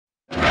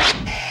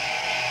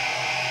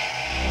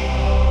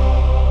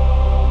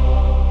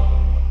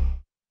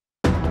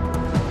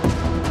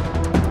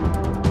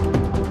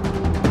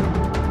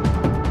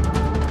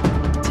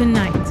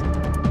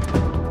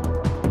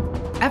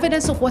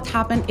Evidence of what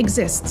happened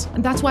exists,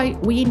 and that's why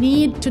we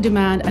need to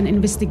demand an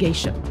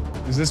investigation.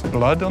 Is this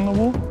blood on the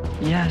wall?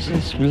 Yes,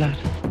 it's blood.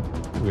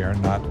 We are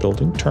not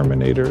building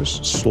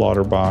Terminators,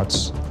 slaughter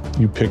bots.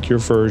 You pick your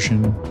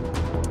version.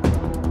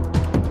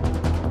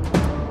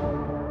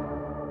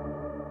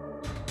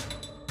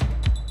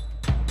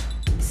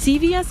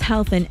 CVS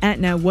Health and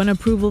Aetna won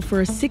approval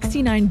for a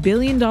 $69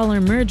 billion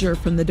merger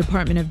from the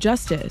Department of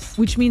Justice,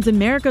 which means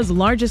America's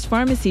largest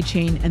pharmacy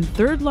chain and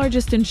third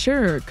largest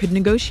insurer could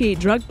negotiate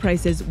drug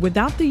prices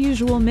without the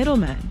usual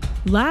middlemen.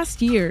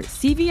 Last year,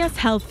 CVS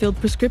Health filled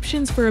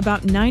prescriptions for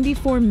about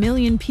 94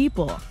 million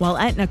people, while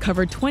Aetna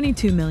covered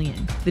 22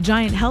 million. The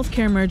giant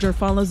healthcare merger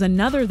follows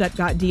another that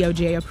got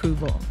DOJ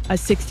approval, a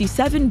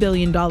 $67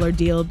 billion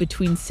deal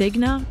between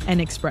Cigna and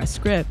Express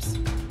Scripts.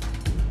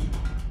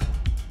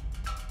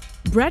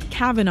 Brett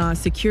Kavanaugh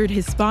secured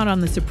his spot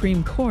on the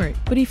Supreme Court,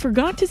 but he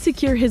forgot to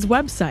secure his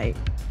website.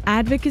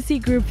 Advocacy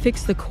group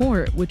Fix the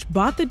Court, which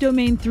bought the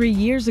domain 3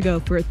 years ago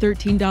for a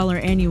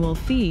 $13 annual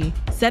fee,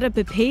 set up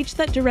a page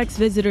that directs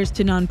visitors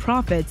to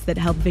nonprofits that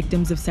help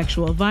victims of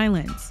sexual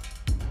violence.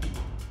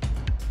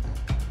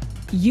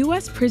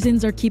 U.S.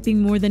 prisons are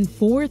keeping more than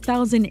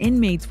 4,000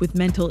 inmates with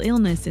mental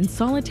illness in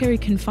solitary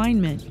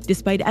confinement,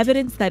 despite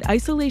evidence that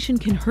isolation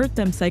can hurt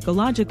them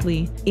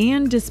psychologically,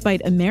 and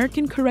despite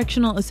American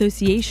Correctional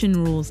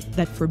Association rules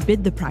that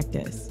forbid the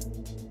practice.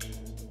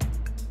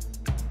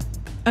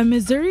 A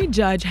Missouri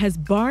judge has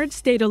barred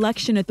state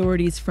election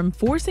authorities from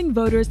forcing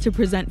voters to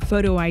present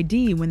photo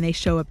ID when they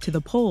show up to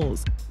the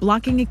polls,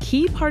 blocking a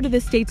key part of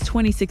the state's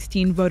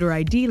 2016 voter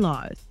ID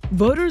laws.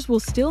 Voters will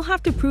still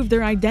have to prove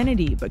their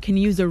identity, but can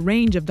use a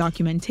range of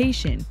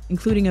documentation,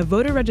 including a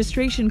voter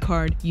registration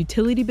card,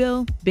 utility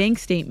bill, bank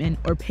statement,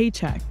 or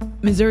paycheck.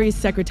 Missouri's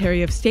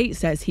Secretary of State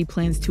says he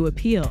plans to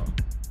appeal.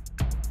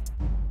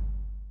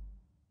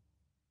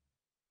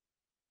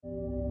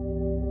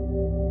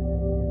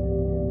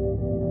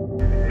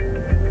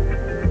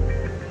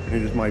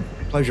 It is my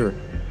pleasure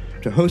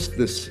to host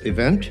this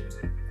event.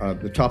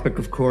 The topic,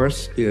 of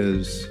course,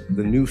 is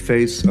the new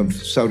face of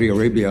Saudi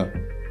Arabia.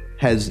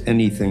 Has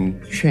anything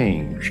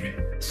changed?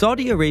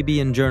 Saudi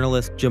Arabian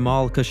journalist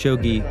Jamal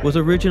Khashoggi was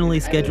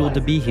originally scheduled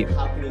to be here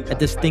at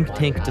this think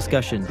tank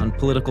discussion on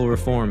political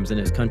reforms in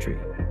his country.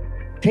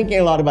 Thinking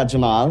a lot about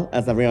Jamal,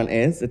 as everyone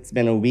is. It's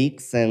been a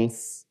week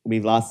since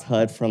we've last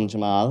heard from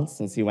Jamal,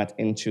 since he went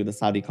into the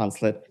Saudi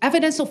consulate.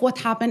 Evidence of what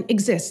happened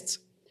exists,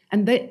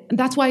 and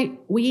that's why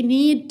we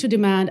need to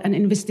demand an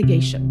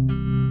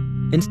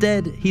investigation.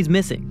 Instead, he's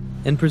missing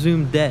and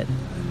presumed dead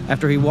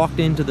after he walked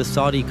into the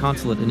Saudi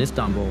consulate in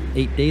Istanbul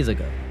 8 days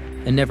ago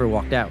and never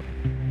walked out.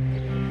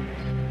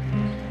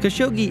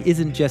 Khashoggi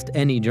isn't just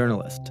any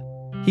journalist.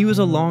 He was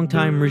a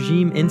longtime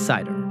regime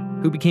insider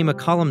who became a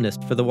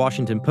columnist for the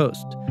Washington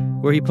Post,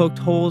 where he poked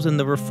holes in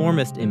the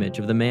reformist image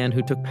of the man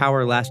who took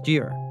power last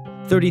year,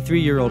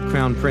 33-year-old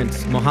Crown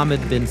Prince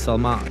Mohammed bin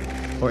Salman,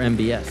 or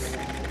MBS.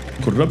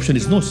 Corruption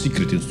is no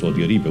secret in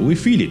Saudi Arabia. We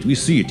feel it, we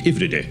see it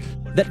every day.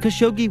 That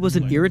Khashoggi was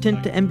an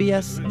irritant to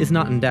MBS is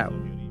not in doubt.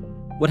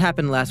 What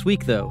happened last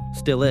week, though,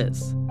 still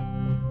is.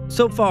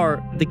 So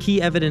far, the key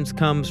evidence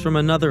comes from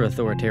another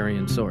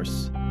authoritarian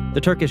source,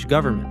 the Turkish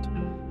government,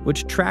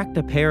 which tracked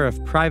a pair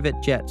of private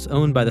jets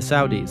owned by the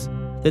Saudis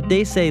that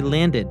they say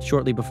landed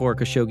shortly before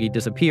Khashoggi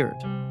disappeared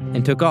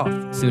and took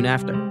off soon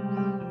after.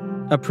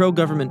 A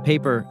pro-government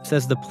paper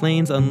says the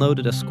planes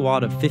unloaded a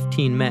squad of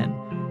 15 men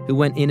who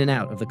went in and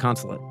out of the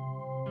consulate.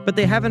 But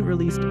they haven't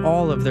released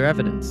all of their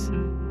evidence.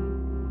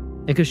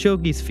 And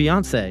Khashoggi's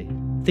fiancée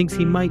thinks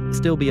he might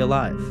still be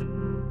alive.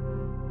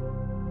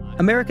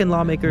 American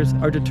lawmakers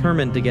are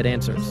determined to get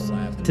answers.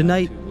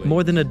 Tonight,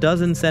 more than a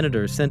dozen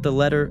senators sent a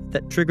letter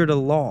that triggered a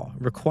law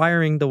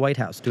requiring the White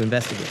House to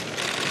investigate.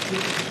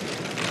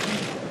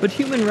 But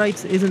human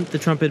rights isn't the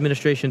Trump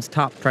administration's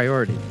top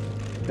priority.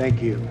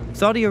 Thank you.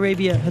 Saudi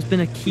Arabia has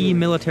been a key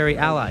military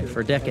ally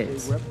for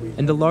decades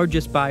and the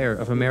largest buyer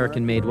of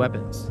American-made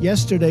weapons.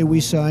 Yesterday, we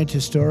signed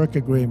historic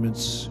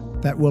agreements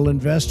that will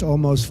invest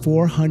almost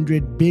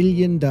 $400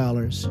 billion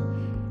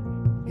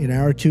in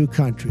our two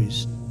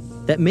countries.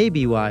 That may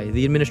be why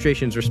the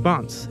administration's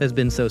response has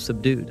been so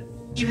subdued.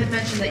 You had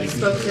mentioned that you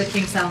spoke to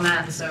King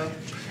Salman, so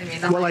I mean...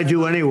 Well, I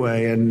do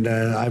anyway, and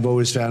I've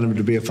always found him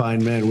to be a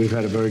fine man. We've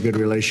had a very good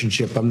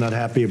relationship. I'm not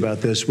happy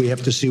about this. We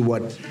have to see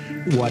what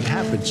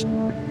happens.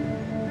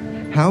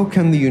 How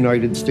can the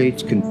United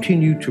States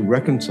continue to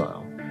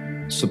reconcile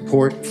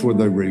support for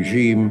the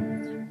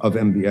regime of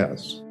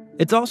MBS?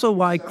 It's also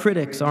why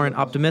critics aren't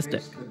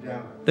optimistic.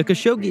 The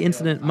Khashoggi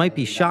incident might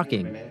be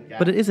shocking,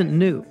 but it isn't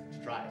new.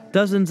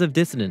 Dozens of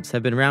dissidents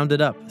have been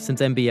rounded up since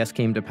MBS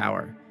came to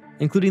power,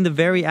 including the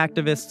very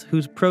activists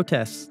whose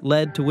protests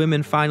led to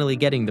women finally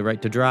getting the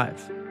right to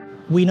drive.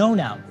 We know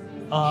now.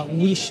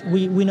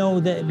 We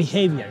know the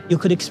behavior. You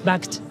could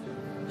expect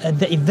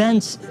the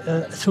events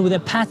through the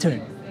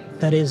pattern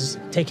that is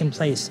taking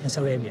place in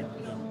Saudi Arabia.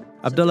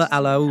 Abdullah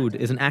Alaoud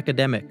is an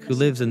academic who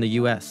lives in the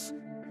U.S.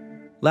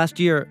 Last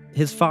year,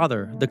 his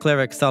father, the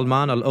cleric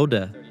Salman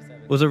al-Odeh,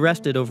 was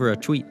arrested over a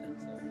tweet.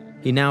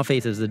 He now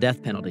faces the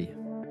death penalty.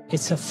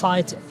 It's a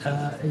fight,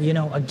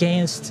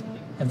 against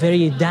a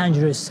very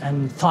dangerous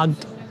and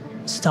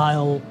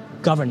thug-style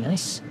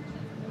governance,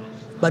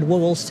 but we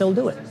will still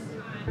do it.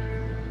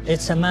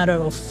 It's a matter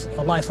of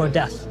life or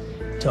death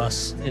to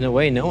us. In a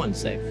way, no one's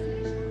safe.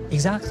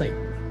 Exactly.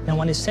 No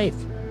one is safe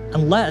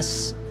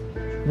unless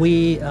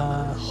we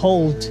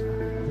hold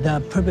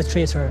the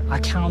perpetrator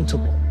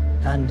accountable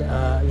and,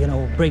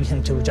 bring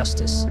him to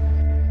justice.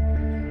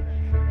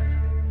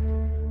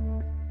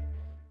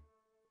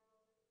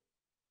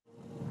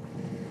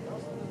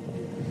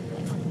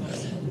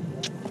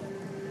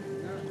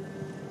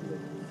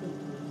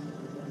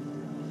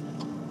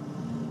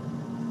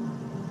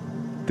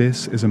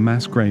 This is a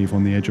mass grave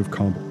on the edge of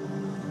Kabul,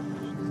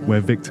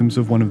 where victims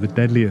of one of the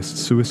deadliest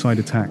suicide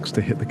attacks to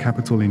hit the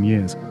capital in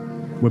years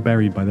were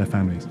buried by their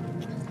families.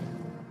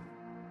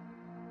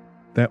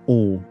 They're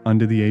all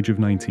under the age of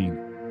 19.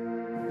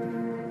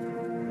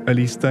 At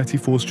least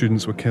 34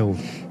 students were killed,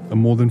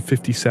 and more than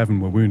 57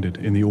 were wounded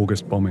in the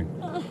August bombing.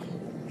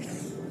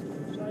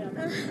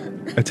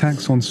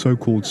 Attacks on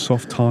so-called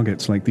soft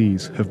targets like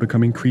these have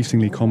become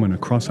increasingly common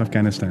across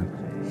Afghanistan,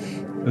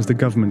 as the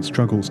government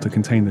struggles to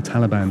contain the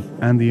Taliban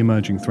and the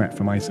emerging threat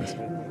from ISIS.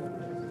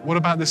 What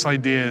about this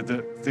idea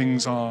that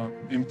things are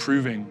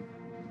improving?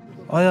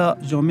 آیا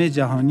جامعه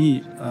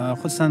جهانی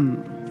خصوصا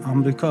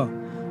آمریکا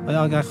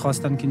آیا اگر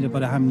خواستن که اینجا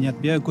برای امنیت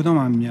بیاد کدام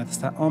امنیت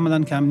است؟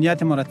 آمدن که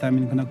امنیت ما را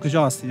تامین کنه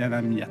کجا است این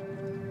امنیت؟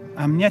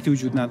 امنیتی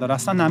وجود نداره،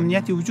 اصلا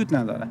امنیتی وجود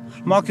نداره.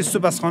 ما که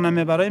صبح از خانه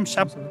میبریم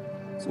شب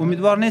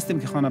امیدوار نیستیم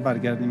که خانه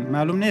برگردیم.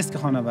 معلوم نیست که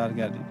خانه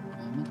برگردیم.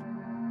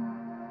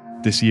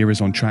 This year is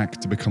on track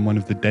to become one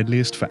of the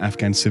deadliest for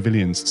Afghan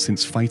civilians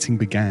since fighting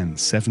began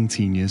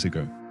 17 years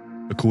ago,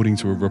 according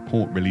to a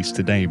report released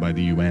today by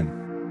the UN.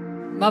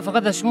 ما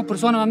فقط از شما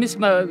پرسانم همیست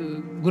که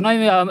گناه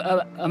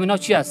امینا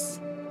چی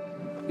است؟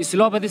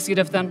 اصلاح به دست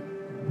گرفتن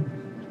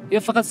یا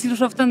فقط سیر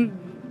رفتن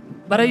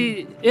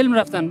برای علم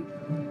رفتن؟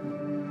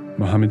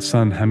 Mohammed's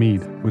son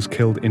Hamid was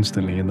killed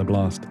instantly in the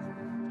blast.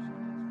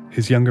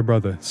 His younger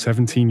brother,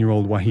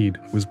 17-year-old Wahid,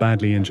 was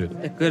badly injured.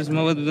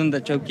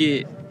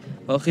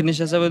 آخر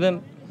نشسته بودم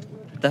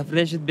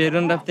تفریح شد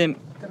بیرون رفتیم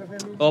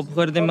آب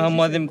خوردیم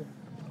آمدیم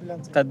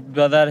قد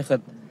برادر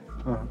خود.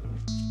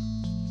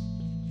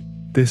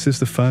 This is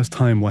the first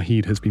time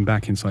Wahid has been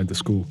back inside the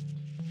school.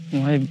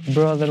 My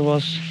brother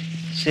was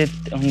sit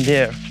on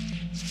there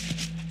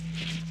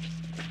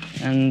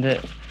and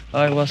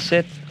I was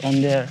sit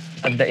on there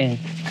at the end.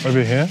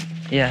 Over here?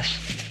 Yes.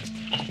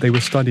 They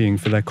were studying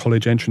for their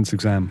college entrance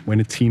exam when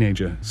a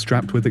teenager,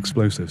 strapped with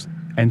explosives,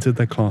 entered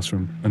their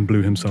classroom and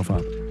blew himself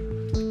up.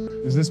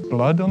 Is this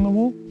blood on the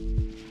wall?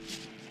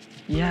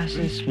 Yes,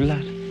 it's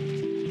blood.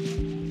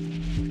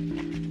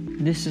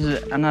 This is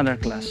another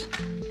class.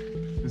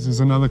 This is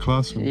another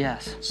classroom?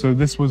 Yes. So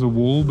this was a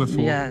wall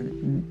before? Yeah,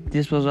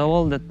 this was a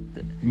wall that...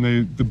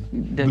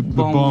 The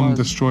bomb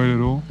destroyed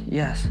it all?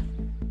 Yes.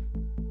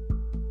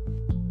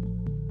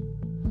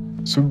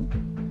 So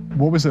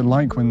what was it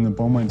like when the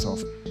bomb went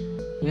off?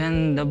 When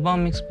the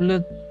bomb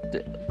exploded,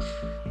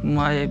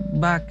 my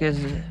back is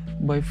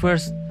by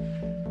first...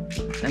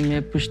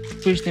 I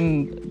pushed him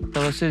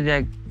توسط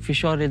یک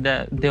فشاری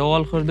در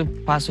دیوال خورد و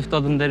پس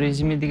افتادم در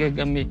ریزمی دیگه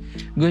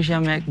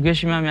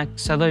گوشم هم یک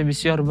صدای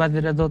بسیار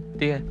بدی را داد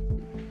دیگه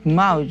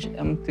موج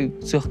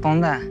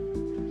سوختانده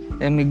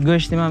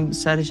گوشتم هم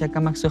سرش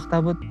کمک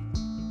سوخته بود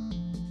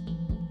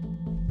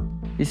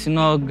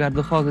ایسینا گرد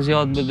و خاک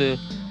زیاد بود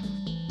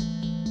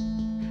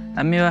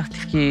امی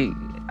وقتی که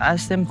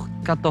هستم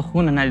حتی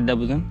خون ندیده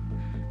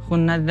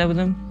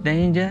بودم در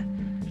اینجا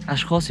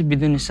اشخاصی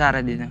بدون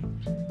سر دیدم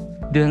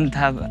don't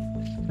have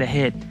the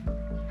head,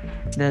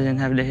 doesn't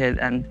have the head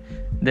and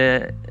the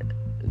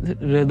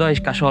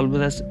ردایش کشال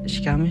بود از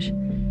شکمش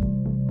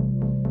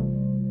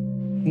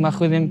ما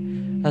خودم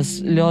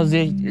از لحاظ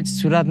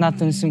صورت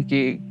نتونستیم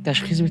که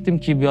تشخیص بدیم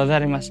که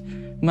بیادرم است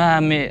ما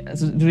همه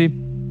روی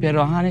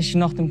پیراهنش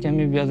شناختیم که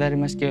همه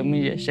بیادرم است که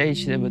همه شهید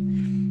شده بود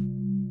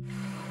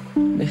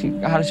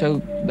هر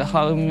شو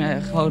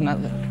خواه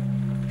نداره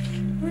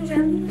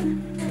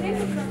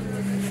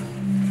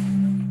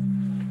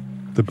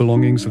The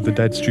belongings of the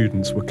dead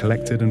students were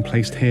collected and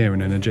placed here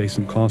in an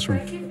adjacent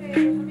classroom.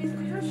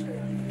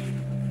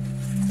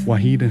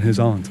 Wahid and his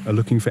aunt are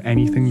looking for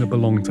anything that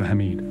belonged to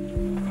Hamid.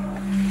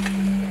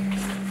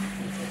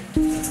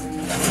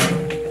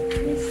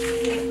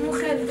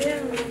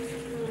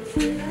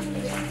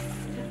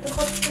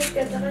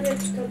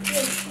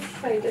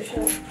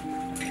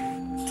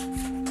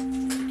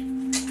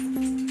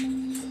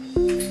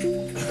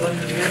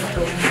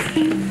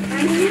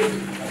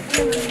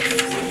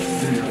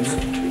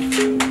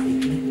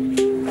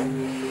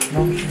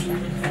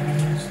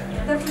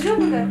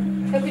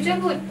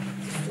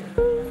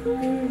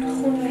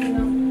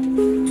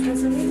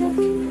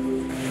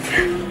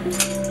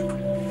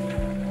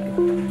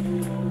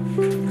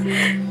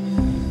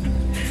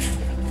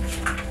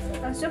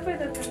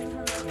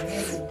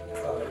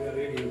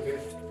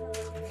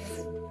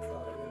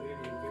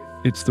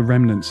 It's the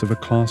remnants of a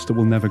class that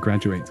will never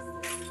graduate,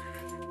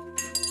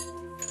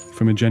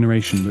 from a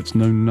generation that's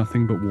known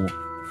nothing but war.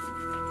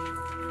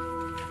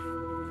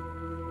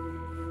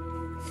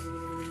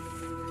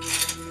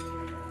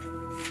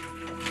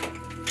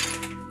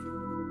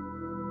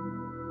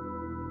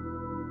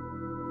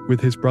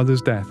 With his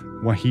brother's death,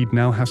 Wahid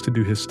now has to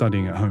do his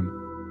studying at home.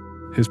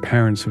 His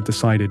parents have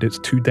decided it's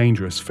too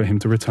dangerous for him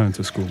to return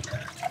to school.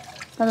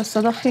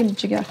 فرستادا خیلی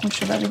جگرخون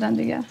شده بودن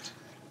دیگه.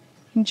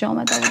 اینجا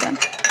آمده بودن.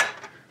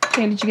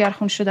 خیلی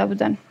جگرخون شده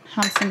بودن.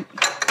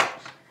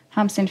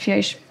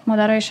 همسنفیایش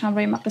مادرایش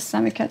همراه ما قصه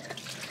میکرد.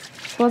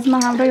 باز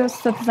من همراه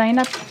استاد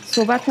زینب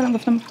صحبت کردم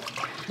گفتم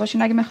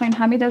باشین اگه میخواین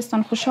همه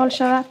دلتون خوشحال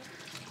شود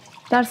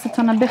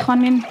درستون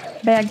بخوانین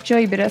به یک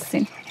جایی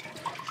برسین.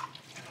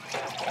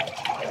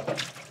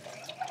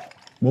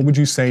 What would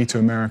you say to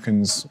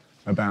Americans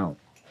about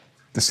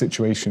the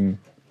situation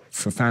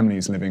for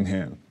families living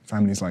here,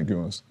 families like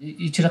yours?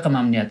 این چه رقم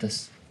امنیت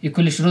است؟ این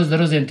کلش روز در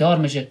روز انتحار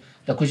میشه.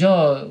 در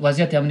کجا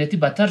وضعیت امنیتی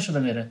بدتر شده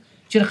میره؟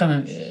 چه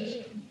رقم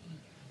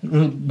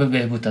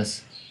بهبود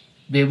است؟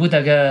 بهبود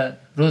اگر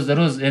روز در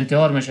روز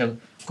انتحار میشه،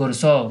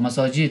 کورس‌ها،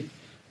 مساجد،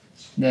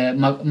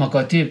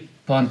 مکاتب،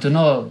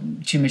 پانتونا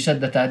چی میشه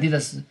در تهدید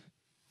است.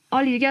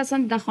 حالی دیگه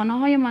اصلا در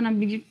خانه‌های منم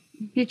میگه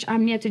هیچ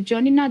امنیت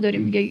جانی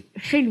نداریم. میگه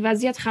خیلی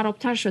وضعیت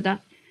خرابتر شده.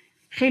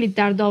 خیلی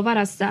دردآور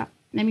است.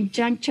 نمی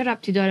جنگ چه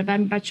ربطی داره به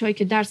بچه‌هایی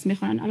که درس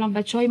میخونن؟ الان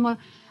بچه‌های ما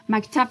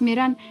مکتب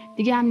میرن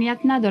دیگه امنیت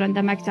ندارن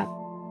در مکتب.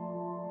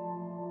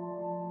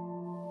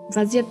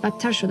 وضعیت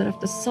بدتر شده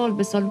رفته سال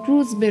به سال،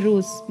 روز به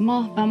روز،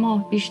 ماه به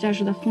ماه بیشتر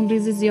شده،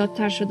 خونریزی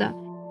زیادتر شده.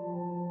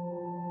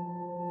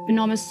 به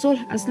نام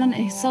صلح اصلا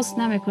احساس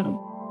نمیکنم.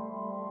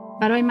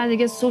 برای من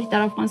دیگه صلح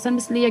در افغانستان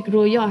مثل یک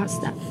رویا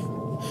هستن.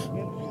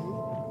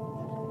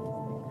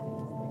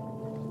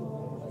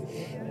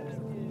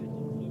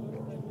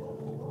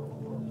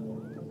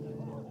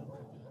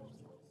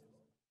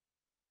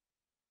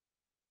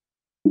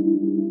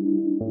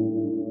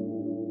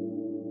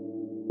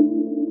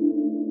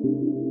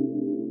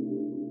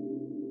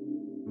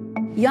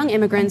 Young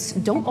immigrants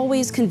don't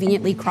always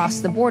conveniently cross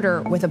the border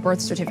with a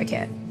birth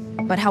certificate,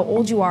 but how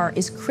old you are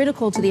is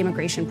critical to the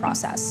immigration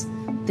process.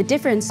 The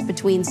difference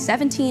between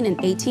 17 and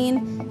 18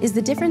 is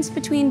the difference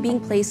between being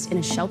placed in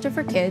a shelter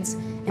for kids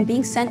and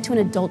being sent to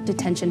an adult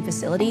detention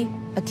facility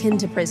akin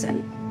to prison.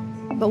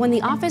 But when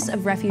the Office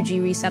of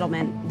Refugee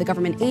Resettlement, the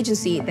government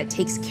agency that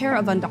takes care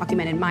of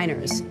undocumented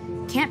minors,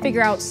 can't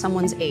figure out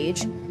someone's age,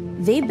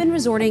 they've been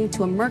resorting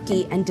to a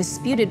murky and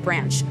disputed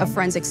branch of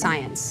forensic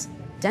science,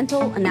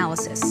 dental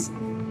analysis.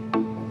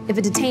 If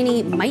a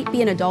detainee might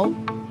be an adult,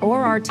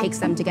 ORR takes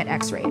them to get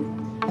x-rayed.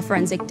 A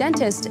forensic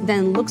dentist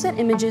then looks at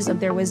images of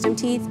their wisdom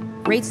teeth,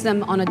 rates them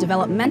on a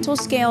developmental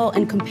scale,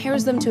 and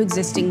compares them to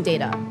existing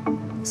data.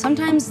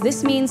 Sometimes this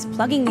means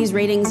plugging these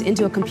ratings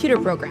into a computer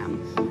program,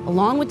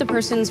 along with the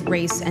person's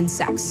race and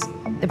sex.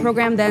 The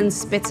program then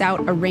spits out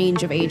a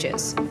range of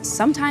ages,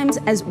 sometimes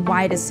as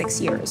wide as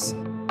 6 years.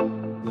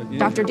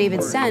 Dr.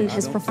 David Sen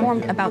has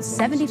performed about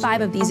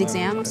 75 of these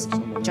exams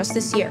just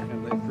this year,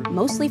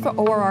 mostly for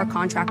ORR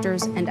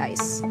contractors and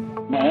ICE.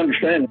 My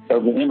understanding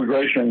of the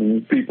immigration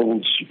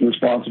people's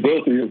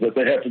responsibility is that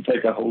they have to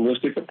take a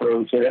holistic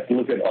approach. They have to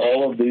look at all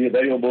of the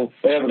available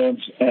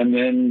evidence and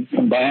then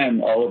combine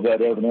all of that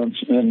evidence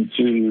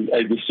into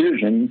a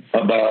decision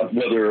about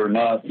whether or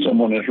not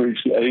someone has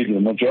reached the age of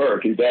the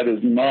majority. That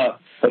is not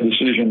a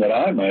decision that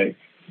I make.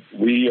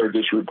 We are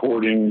just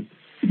reporting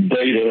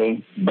data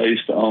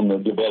based on the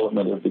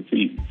development of the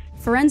teeth.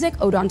 Forensic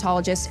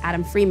odontologist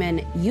Adam Freeman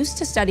used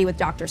to study with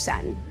Dr.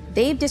 Sen.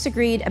 They've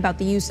disagreed about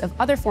the use of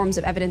other forms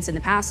of evidence in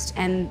the past,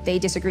 and they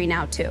disagree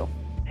now too.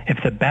 If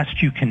the best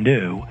you can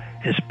do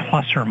is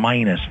plus or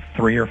minus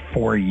 3 or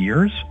 4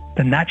 years,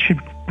 then that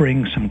should bring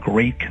some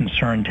great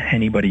concern to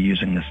anybody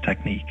using this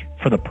technique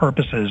for the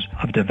purposes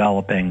of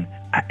developing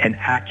an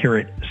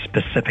accurate,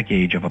 specific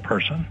age of a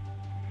person.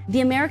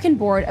 The American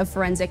Board of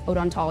Forensic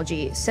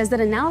Odontology says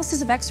that analysis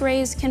of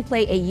x-rays can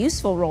play a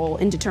useful role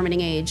in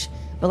determining age,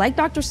 but like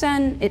Dr.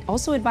 Sen, it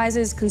also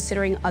advises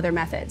considering other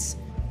methods.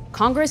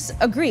 Congress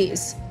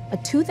agrees. A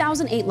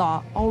 2008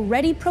 law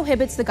already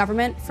prohibits the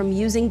government from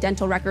using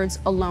dental records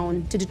alone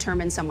to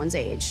determine someone's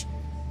age.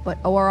 But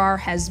ORR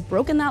has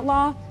broken that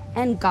law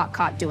and got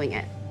caught doing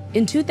it.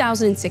 In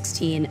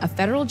 2016, a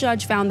federal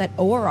judge found that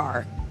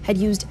ORR had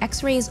used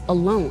x-rays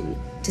alone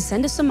to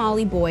send a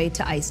Somali boy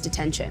to ICE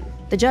detention.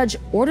 The judge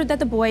ordered that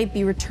the boy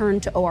be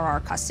returned to ORR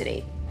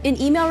custody. In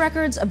email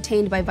records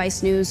obtained by Vice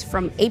News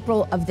from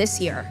April of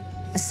this year,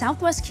 a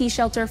Southwest Key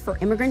shelter for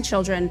immigrant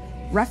children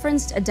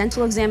referenced a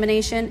dental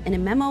examination in a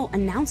memo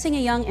announcing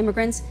a young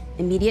immigrant's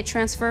immediate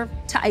transfer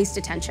to ICE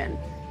detention.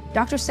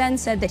 Dr. Sen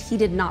said that he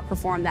did not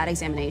perform that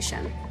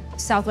examination.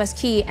 Southwest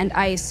Key and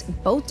ICE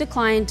both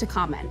declined to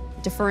comment,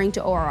 deferring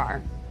to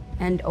ORR.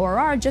 And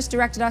ORR just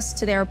directed us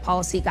to their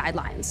policy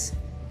guidelines.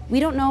 We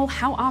don't know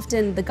how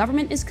often the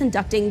government is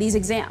conducting these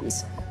exams,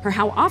 or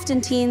how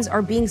often teens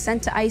are being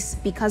sent to ICE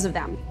because of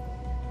them.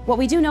 What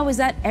we do know is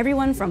that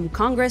everyone from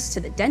Congress to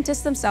the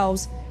dentists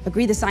themselves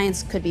agree the science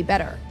could be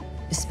better,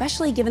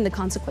 especially given the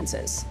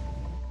consequences.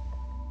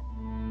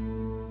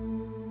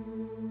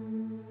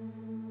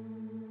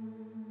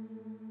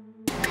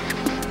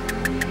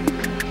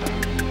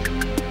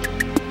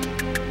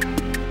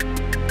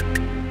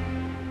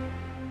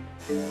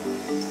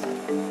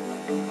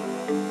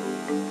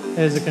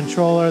 There's a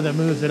controller that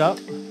moves it up.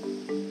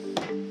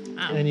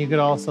 and you could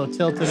also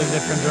tilt it in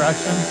different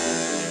directions.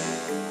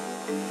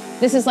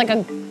 This is like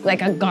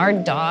a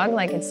guard dog,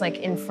 like it's like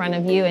in front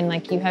of you and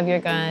like you have your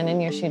gun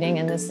and you're shooting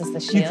and this is the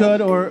shield. You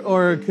could,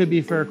 or it could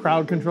be for a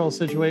crowd control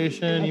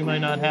situation. Okay. You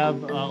might not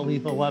have a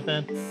lethal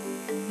weapon.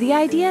 The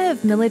idea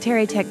of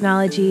military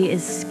technology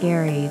is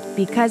scary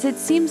because it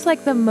seems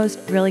like the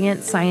most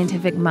brilliant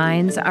scientific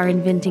minds are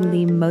inventing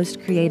the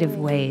most creative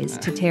ways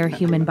to tear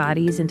human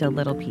bodies into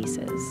little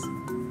pieces.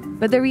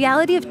 But the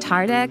reality of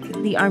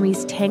TARDEC, the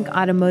Army's Tank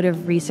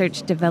Automotive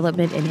Research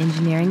Development and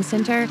Engineering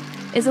Center,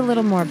 is a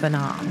little more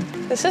banal.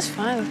 This is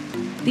fun.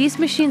 These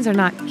machines are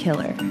not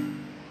killer,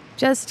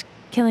 just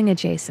killing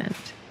adjacent.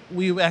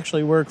 We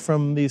actually work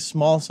from these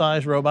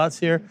small-sized robots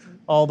here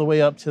all the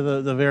way up to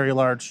the very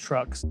large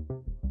trucks.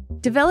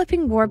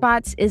 Developing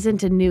warbots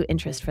isn't a new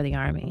interest for the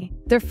Army.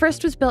 Their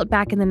first was built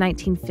back in the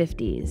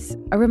 1950s,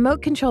 a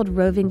remote-controlled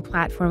roving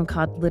platform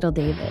called Little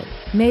David,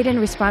 made in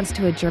response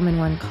to a German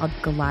one called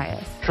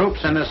Goliath.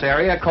 Troops in this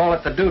area call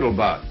it the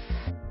doodlebug.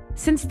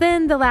 Since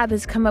then, the lab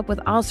has come up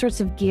with all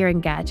sorts of gear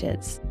and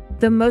gadgets,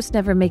 though most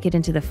never make it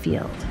into the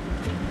field.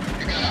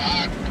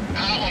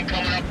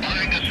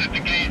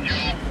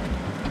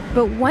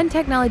 But one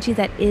technology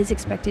that is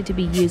expected to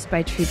be used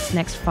by troops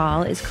next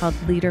fall is called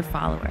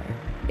leader-follower.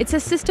 It's a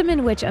system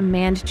in which a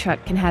manned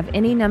truck can have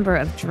any number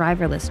of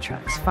driverless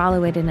trucks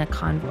follow it in a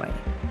convoy.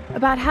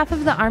 About half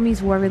of the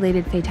Army's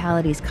war-related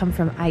fatalities come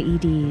from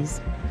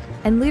IEDs,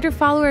 and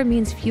leader-follower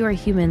means fewer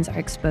humans are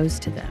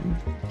exposed to them.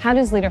 How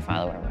does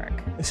leader-follower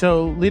work?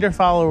 So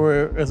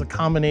leader-follower is a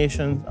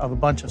combination of a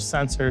bunch of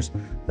sensors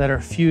that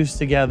are fused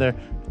together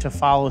to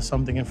follow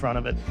something in front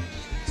of it.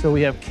 So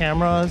we have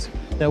cameras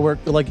that work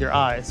like your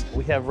eyes.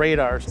 We have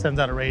radar, sends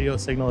out a radio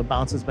signal, it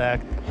bounces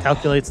back,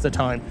 calculates the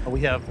time.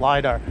 We have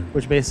LiDAR,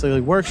 which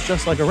basically works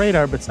just like a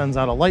radar, but sends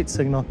out a light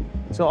signal.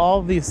 So all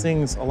of these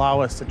things allow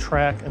us to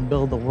track and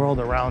build the world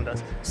around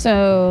us.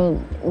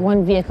 So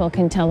one vehicle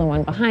can tell the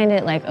one behind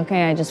it, like,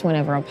 okay, I just went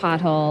over a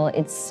pothole.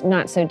 It's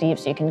not so deep,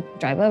 so you can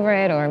drive over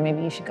it, or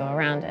maybe you should go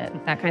around it,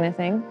 that kind of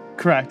thing?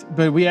 Correct,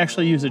 but we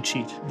actually use a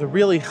cheat. The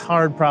really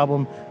hard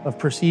problem of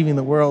perceiving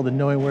the world and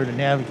knowing where to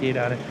navigate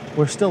on it,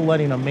 we're still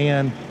letting a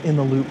man in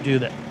the loop do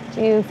that.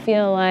 Do you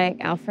feel like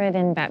Alfred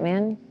in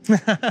Batman?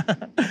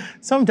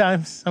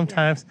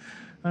 Sometimes.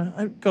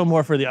 I'd go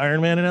more for the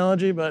Iron Man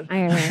analogy, but...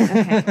 Iron Man,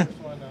 okay.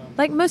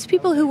 Like most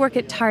people who work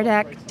at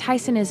TARDEC,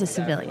 Tyson is a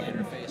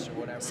civilian.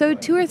 So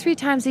 2 or 3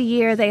 times a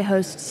year, they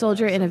host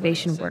soldier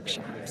innovation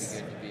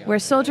workshops, where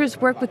soldiers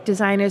work with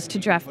designers to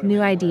draft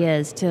new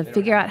ideas to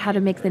figure out how to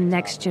make the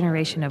next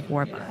generation of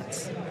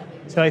warbots.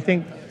 So I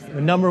think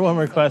the number one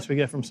request we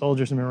get from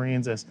soldiers and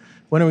Marines is,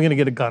 when are we going to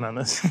get a gun on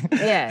this?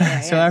 Yeah.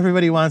 So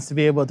everybody wants to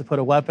be able to put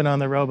a weapon on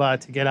the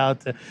robot to get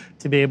out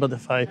to be able to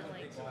fight.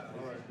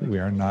 We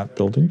are not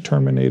building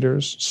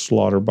Terminators,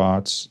 slaughter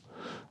bots.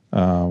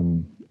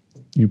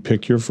 You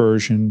pick your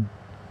version.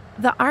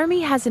 The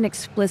Army has an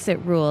explicit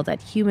rule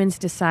that humans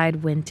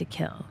decide when to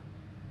kill.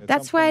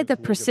 That's why the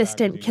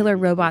persistent killer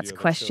robots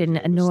question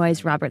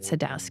annoys Robert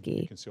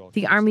Sadowski,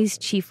 the Army's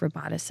chief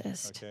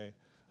roboticist.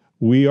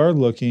 We are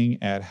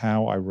looking at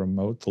how I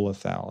remote the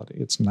lethality.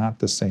 It's not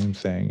the same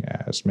thing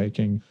as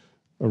making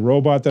a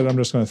robot that I'm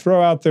just going to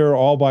throw out there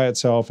all by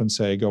itself and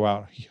say, go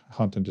out,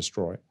 hunt and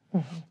destroy.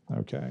 Mm-hmm.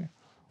 Okay.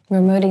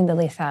 Remoting the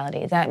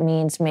lethality, that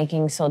means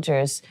making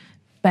soldiers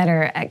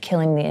better at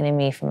killing the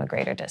enemy from a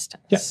greater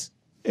distance. Yes.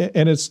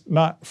 And it's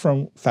not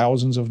from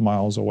thousands of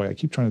miles away. I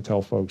keep trying to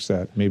tell folks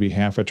that maybe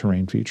half a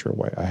terrain feature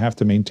away. I have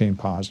to maintain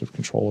positive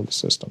control of the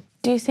system.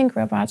 Do you think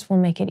robots will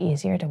make it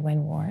easier to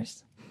win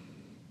wars?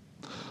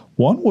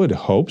 One would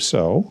hope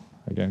so.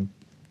 Again,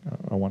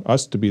 I want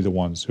us to be the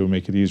ones who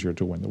make it easier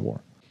to win the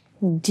war.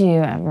 Do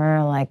you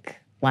ever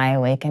lie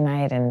awake at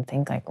night and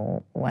think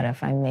what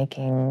if I'm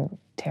making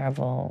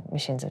terrible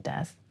machines of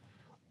death?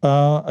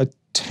 A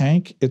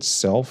tank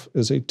itself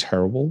is a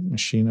terrible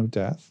machine of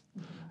death.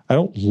 I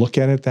don't look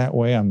at it that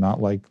way. I'm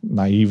not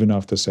naive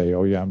enough to say,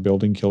 oh yeah, I'm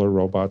building killer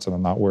robots and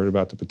I'm not worried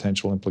about the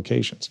potential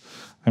implications.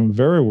 I'm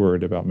very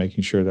worried about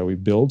making sure that we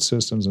build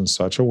systems in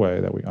such a way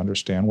that we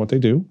understand what they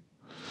do,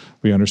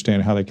 we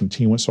understand how they can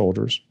team with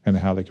soldiers, and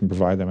how they can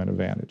provide them an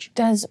advantage.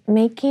 Does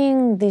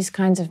making these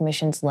kinds of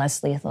missions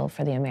less lethal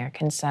for the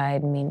American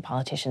side mean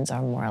politicians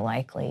are more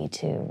likely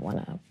to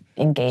want to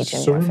engage in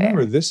warfare? So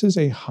remember, this is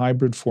a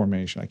hybrid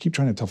formation. I keep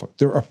trying to tell folks,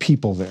 there are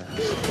people there.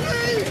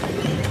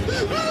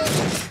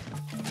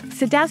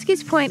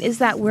 Sadowski's point is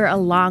that we're a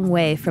long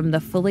way from the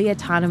fully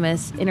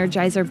autonomous,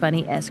 Energizer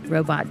Bunny-esque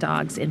robot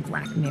dogs in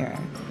Black Mirror.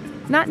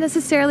 Not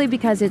necessarily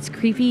because it's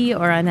creepy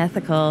or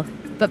unethical,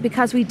 but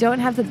because we don't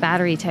have the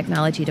battery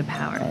technology to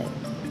power it.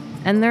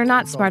 And they're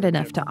not smart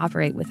enough to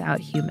operate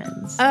without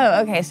humans.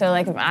 Oh, okay, so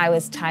if I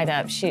was tied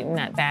up shooting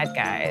at bad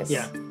guys,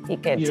 he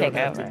could take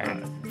over.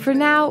 For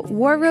now,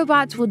 war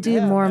robots will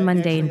do more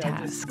mundane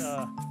tasks,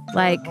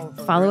 like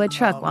follow a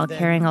truck while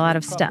carrying a lot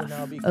of stuff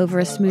over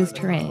a smooth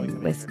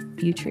terrain with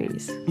few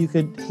trees. You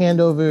could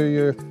hand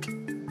over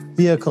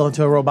vehicle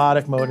into a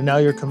robotic mode, and now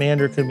your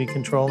commander could be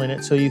controlling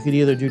it. So you could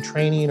either do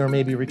training or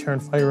maybe return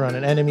fire on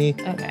an enemy.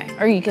 Okay.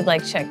 Or you could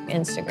like check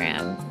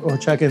Instagram. Or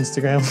check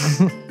Instagram.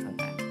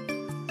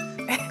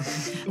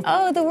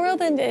 Oh, the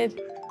world ended.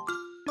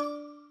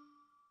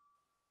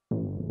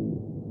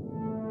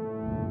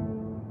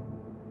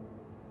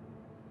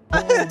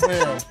 Oh,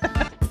 man.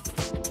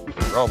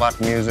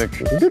 Robot music.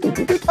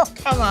 Oh,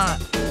 come on.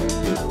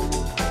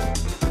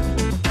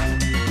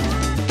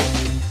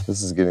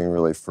 This is getting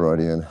really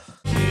Freudian.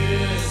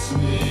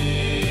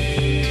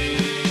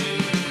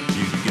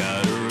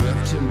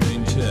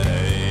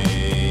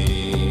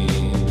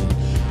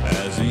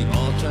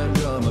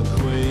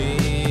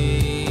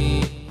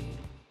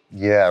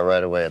 Yeah,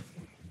 right away.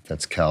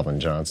 That's Calvin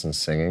Johnson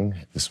singing.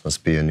 This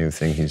must be a new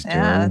thing he's doing.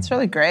 Yeah, that's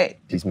really great.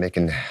 He's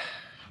making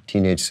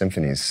teenage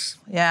symphonies.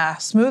 Yeah,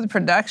 smooth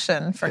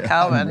production for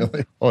Calvin.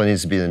 Really? Well, it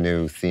needs to be the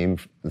new theme,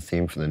 the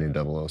theme for the new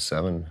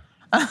 007.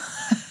 Look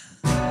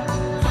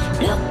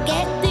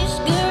at this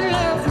good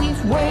love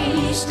we've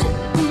wasted.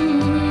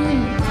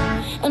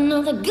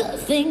 Another good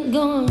thing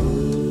gone.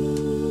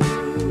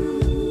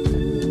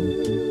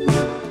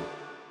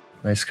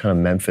 Nice kind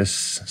of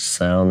Memphis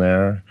sound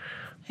there.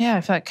 Yeah,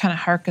 I feel like it kind of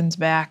harkens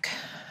back.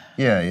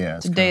 Yeah.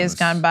 The days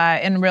gone by,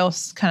 and real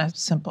kind of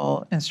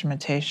simple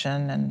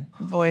instrumentation, and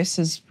voice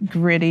is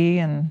gritty,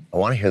 and I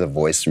want to hear the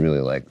voice really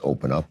like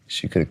open up.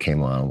 She could have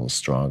came on a little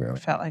stronger.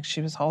 felt like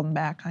she was holding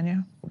back on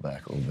you. Pull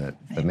back a little bit.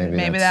 But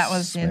maybe that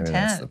was the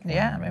intent. Point,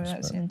 yeah, maybe that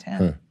was the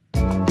intent.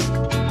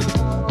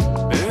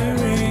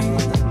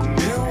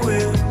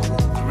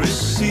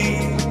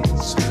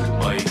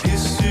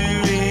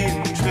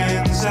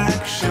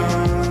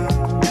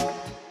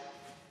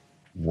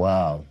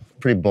 Wow.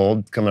 Pretty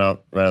bold coming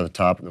out right at the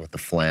top with the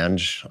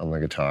flange on the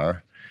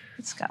guitar.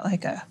 It's got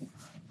like a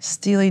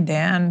Steely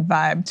Dan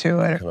vibe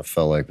to it. Kind of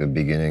felt like the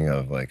beginning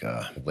of like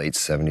a late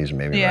 70s or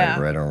maybe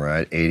right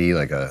on 80,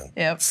 like a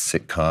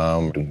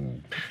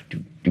sitcom.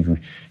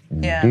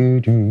 Yeah.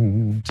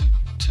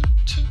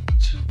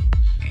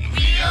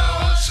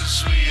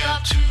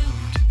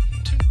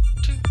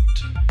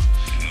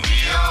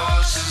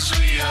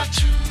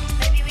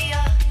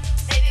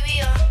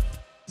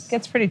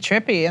 Gets pretty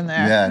trippy in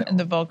there. Yeah. And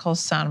the vocals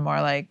sound more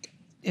like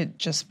it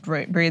just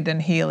breathed in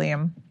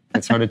helium.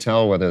 It's hard to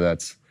tell whether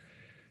that's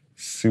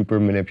super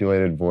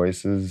manipulated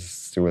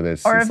voices or whether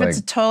it's Or if like, it's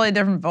a totally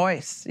different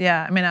voice.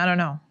 Yeah, I mean, I don't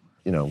know.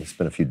 You know, we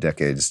spent a few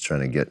decades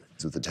trying to get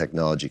with the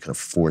technology, kind of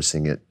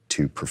forcing it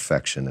to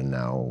perfection, and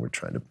now we're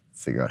trying to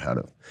figure out how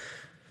to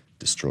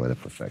destroy the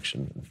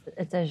perfection.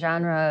 It's a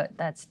genre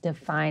that's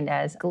defined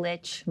as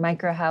glitch,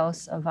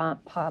 microhouse,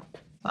 avant pop.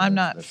 I'm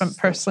not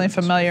personally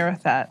familiar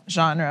with that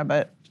genre,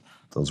 but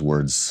those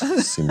words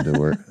seem to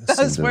work.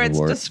 those words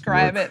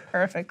describe it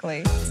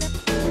perfectly.